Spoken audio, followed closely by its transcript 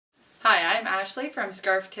Hi, I'm Ashley from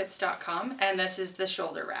scarftips.com, and this is the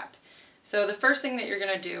shoulder wrap. So the first thing that you're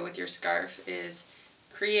going to do with your scarf is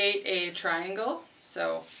create a triangle.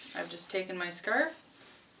 So I've just taken my scarf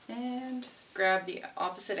and grabbed the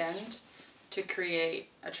opposite end to create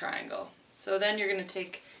a triangle. So then you're going to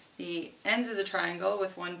take the ends of the triangle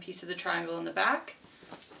with one piece of the triangle in the back,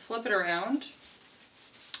 flip it around,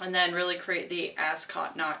 and then really create the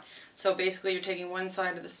ascot knot. So basically you're taking one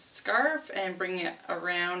side of the scarf and bringing it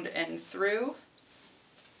around and through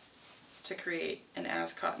to create an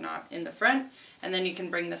ascot knot in the front, and then you can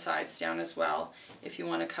bring the sides down as well if you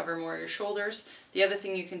want to cover more of your shoulders. The other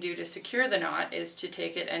thing you can do to secure the knot is to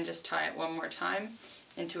take it and just tie it one more time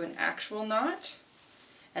into an actual knot,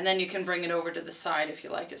 and then you can bring it over to the side if you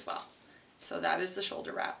like as well. So that is the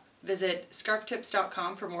shoulder wrap. Visit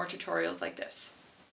scarftips.com for more tutorials like this.